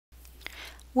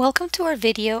Welcome to our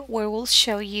video where we'll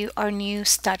show you our new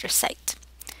starter site.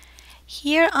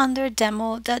 Here under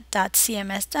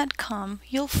demo.dotCMS.com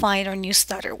you'll find our new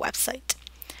starter website.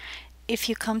 If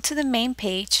you come to the main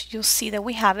page, you'll see that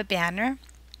we have a banner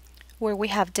where we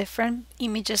have different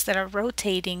images that are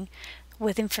rotating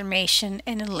with information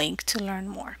and a link to learn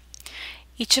more.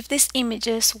 Each of these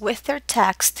images with their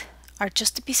text are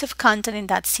just a piece of content in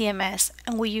dotCMS,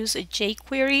 and we use a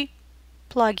jQuery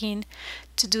plugin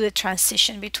to do the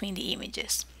transition between the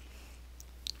images.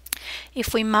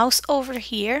 If we mouse over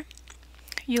here,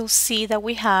 you'll see that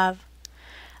we have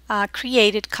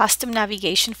created custom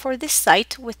navigation for this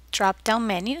site with drop-down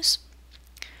menus,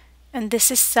 and this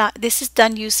is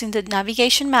done using the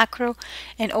navigation macro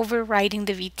and overriding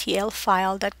the VTL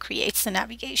file that creates the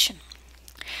navigation.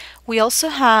 We also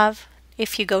have,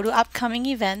 if you go to upcoming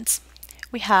events,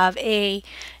 we have a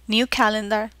new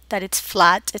calendar that it's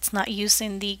flat. It's not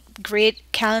using the grid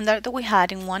calendar that we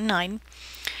had in 1.9.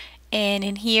 And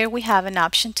in here we have an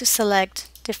option to select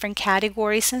different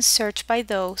categories and search by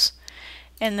those,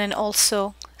 and then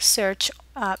also search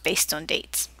based on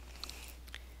dates.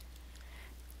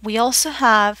 We also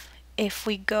have, if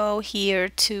we go here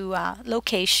to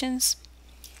locations,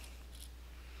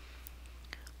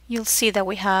 you'll see that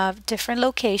we have different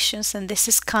locations, and this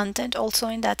is content also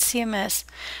in dotCMS,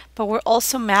 but we're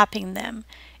also mapping them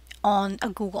on a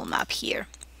Google map here,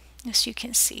 as you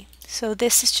can see. So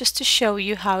this is just to show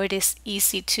you how it is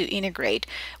easy to integrate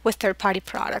with third-party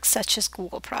products such as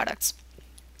Google products.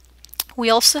 We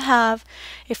also have,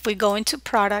 if we go into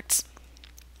products,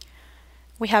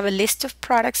 we have a list of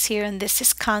products here, and this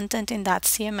is content in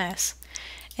dotCMS.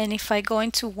 And if I go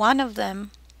into one of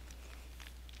them,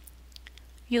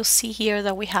 you'll see here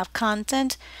that we have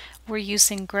content. We're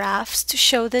using graphs to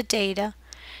show the data,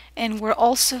 and we're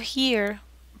also here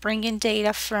bringing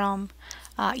data from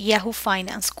Yahoo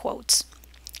Finance quotes,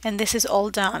 and this is all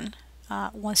done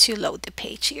once you load the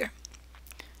page here.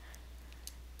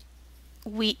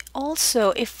 We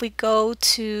also, if we go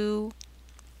to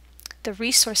the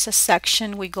resources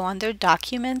section, we go under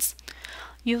documents,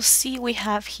 you'll see we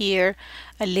have here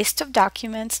a list of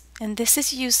documents, and this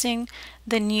is using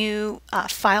the new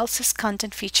files as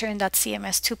content feature in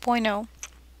dotCMS 2.0,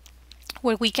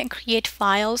 where we can create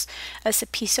files as a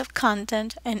piece of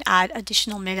content and add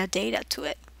additional metadata to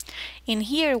it. In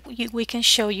here we can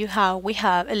show you how we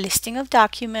have a listing of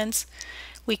documents.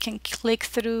 We can click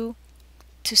through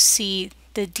to see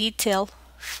the detail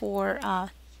for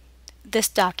this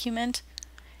document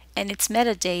and its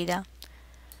metadata.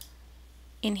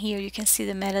 In here you can see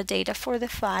the metadata for the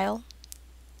file,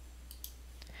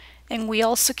 and we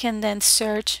also can then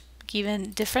search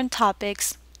given different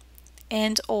topics,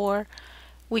 and or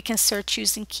we can search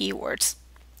using keywords.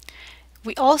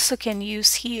 We also can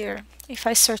use here, if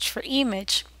I search for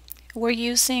image, we're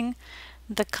using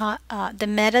the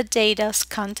metadata's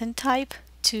content type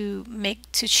to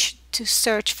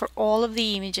search for all of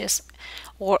the images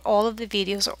or all of the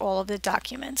videos or all of the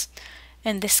documents.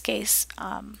 In this case,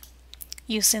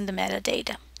 using the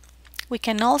metadata. We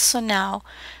can also now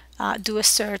do a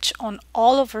search on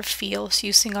all of our fields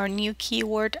using our new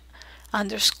keyword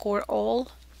 _all.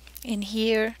 In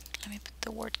here, let me put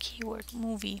the word keyword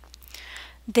movie.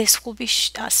 This will be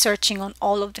searching on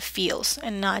all of the fields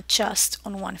and not just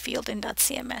on one field in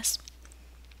dotCMS.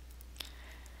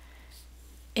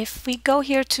 If we go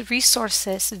here to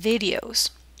resources, videos,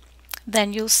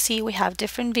 then you'll see we have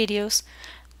different videos.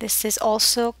 This is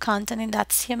also content in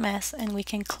dotCMS, and we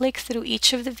can click through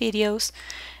each of the videos,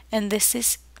 and this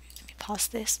is, let me pause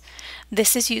this.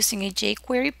 This is using a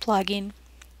jQuery plugin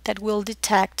that will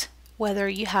detect whether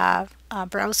you have a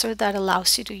browser that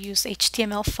allows you to use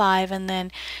HTML5 and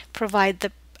then provide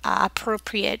the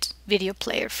appropriate video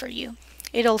player for you.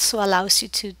 It also allows you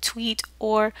to tweet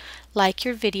or like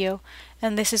your video,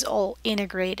 and this is all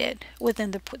integrated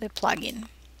within the plugin.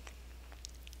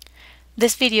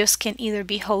 These videos can either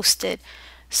be hosted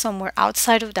somewhere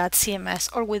outside of dotCMS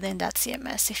or within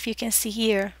dotCMS. If you can see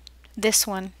here, this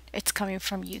one, it's coming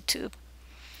from YouTube.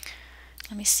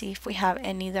 Let me see if we have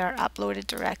any that are uploaded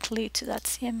directly to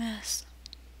dotCMS.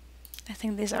 I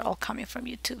think these are all coming from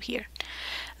YouTube here.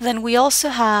 Then we also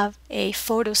have a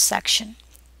photos section.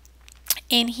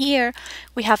 In here,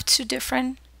 we have two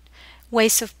different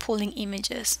ways of pulling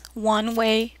images. One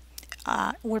way,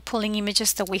 we're pulling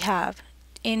images that we have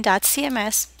in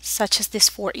dotCMS, such as these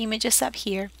 4 images up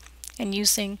here, and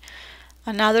using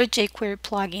another jQuery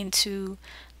plugin to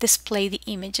display the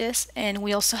images. And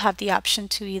we also have the option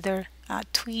to either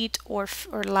tweet or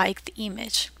like the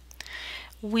image.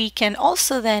 We can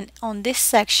also then, on this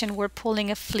section, we're pulling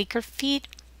a Flickr feed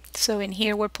So in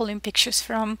here we're pulling pictures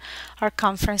from our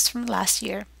conference from last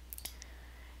year,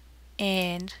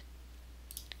 and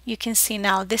you can see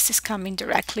now this is coming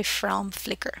directly from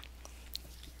Flickr.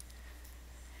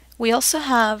 We also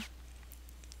have,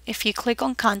 if you click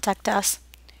on Contact Us,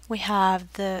 we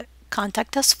have the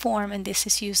Contact Us form, and this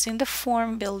is using the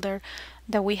form builder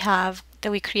that we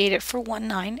created for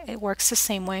 1.9. It works the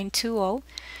same way in 2.0.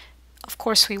 Of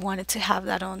course, we wanted to have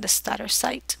that on the Stutter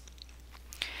site.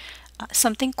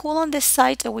 Something cool on this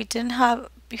site that we didn't have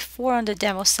before on the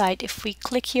demo site, if we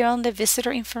click here on the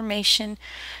visitor information,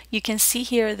 you can see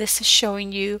here this is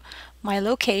showing you my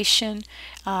location,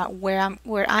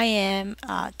 where I am,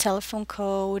 telephone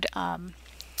code,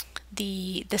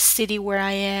 the city where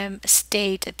I am,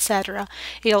 state, etc.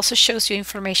 It also shows you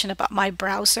information about my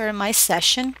browser and my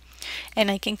session, and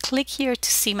I can click here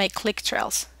to see my click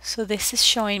trails. So this is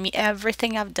showing me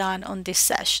everything I've done on this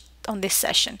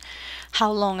session,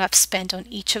 how long I've spent on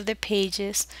each of the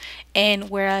pages, and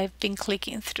where I've been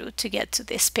clicking through to get to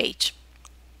this page.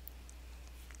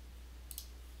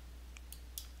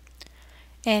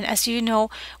 And as you know,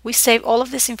 we save all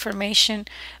of this information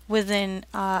within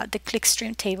the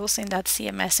clickstream tables in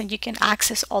dotCMS, and you can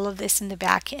access all of this in the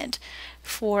back end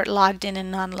for logged in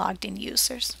and non-logged in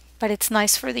users. But it's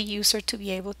nice for the user to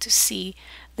be able to see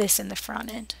this in the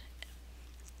front end.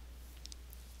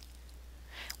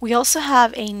 We also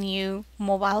have a new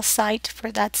mobile site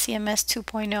for dotCMS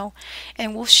 2.0,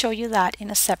 and we'll show you that in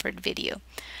a separate video.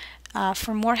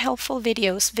 For more helpful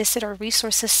videos, visit our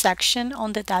resources section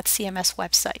on the dotCMS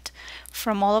website.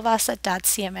 From all of us at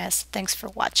dotCMS, thanks for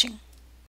watching.